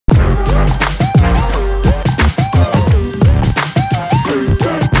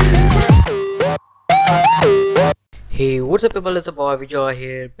Hey, what's up people, it's a boy Vijay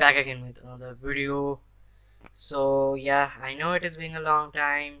here, back again with another video. So yeah, I know it has been a long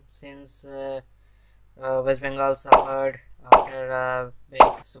time since West Bengal suffered after a big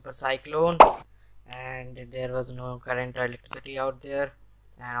super cyclone, and there was no current or electricity out there,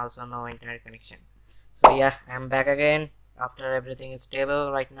 and also no internet connection. So yeah, I'm back again after everything is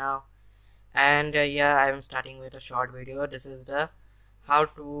stable right now, and yeah, I'm starting with a short video. This is the how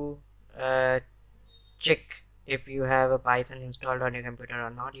to uh, check if you have a Python installed on your computer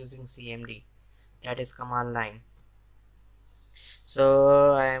or not using CMD, that is command line.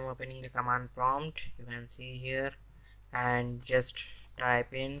 So I am opening the command prompt, you can see here, and just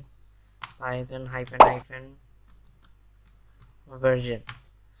type in python hyphen version,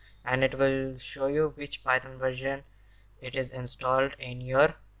 and it will show you which Python version it is installed in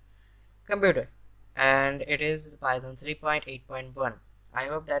your computer, and it is Python 3.8.1. I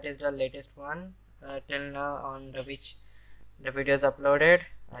hope that is the latest one till now on the which the video is uploaded.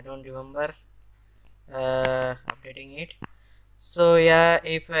 I don't remember updating it. So yeah,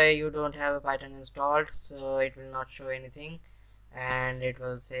 if you don't have a Python installed, so it will not show anything, and it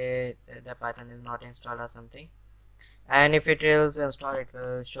will say the Python is not installed or something. And if it is installed, it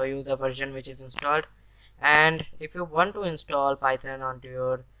will show you the version which is installed. And if you want to install Python onto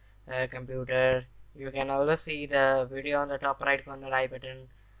your computer, you can always see the video on the top right corner I button.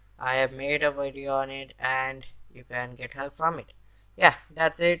 I have made a video on it, and you can get help from it. Yeah,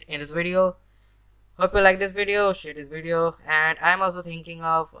 that's it in this video. Hope you like this video, share this video, and I'm also thinking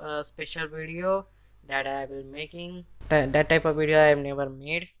of a special video that I will making. That type of video I have never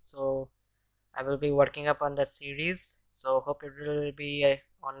made, so I will be working up on that series. So hope it will be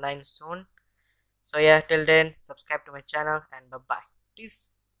online soon. So yeah, till then, subscribe to my channel and bye bye.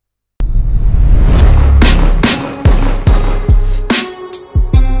 Peace.